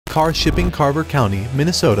Car Shipping Carver County,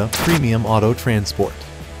 Minnesota Premium Auto Transport.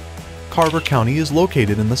 Carver County is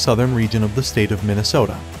located in the southern region of the state of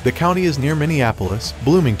Minnesota. The county is near Minneapolis,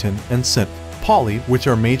 Bloomington, and St. Paul, which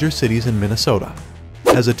are major cities in Minnesota.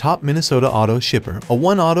 As a top Minnesota auto shipper, a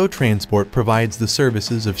One Auto Transport provides the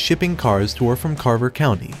services of shipping cars to or from Carver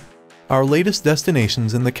County. Our latest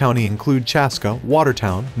destinations in the county include Chaska,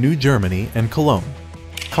 Watertown, New Germany, and Cologne.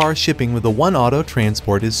 Car shipping with a One Auto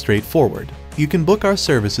Transport is straightforward. You can book our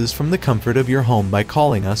services from the comfort of your home by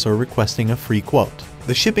calling us or requesting a free quote.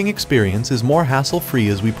 The shipping experience is more hassle-free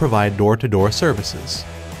as we provide door-to-door services.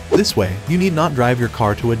 This way, you need not drive your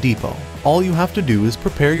car to a depot. All you have to do is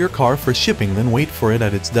prepare your car for shipping, then wait for it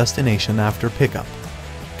at its destination after pickup.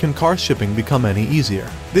 Can car shipping become any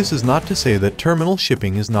easier? This is not to say that terminal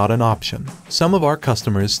shipping is not an option. Some of our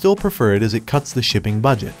customers still prefer it as it cuts the shipping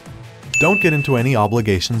budget. Don't get into any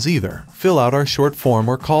obligations either. Fill out our short form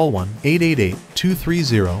or call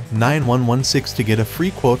 1-888-230-9116 to get a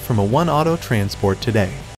free quote from a One Auto Transport today.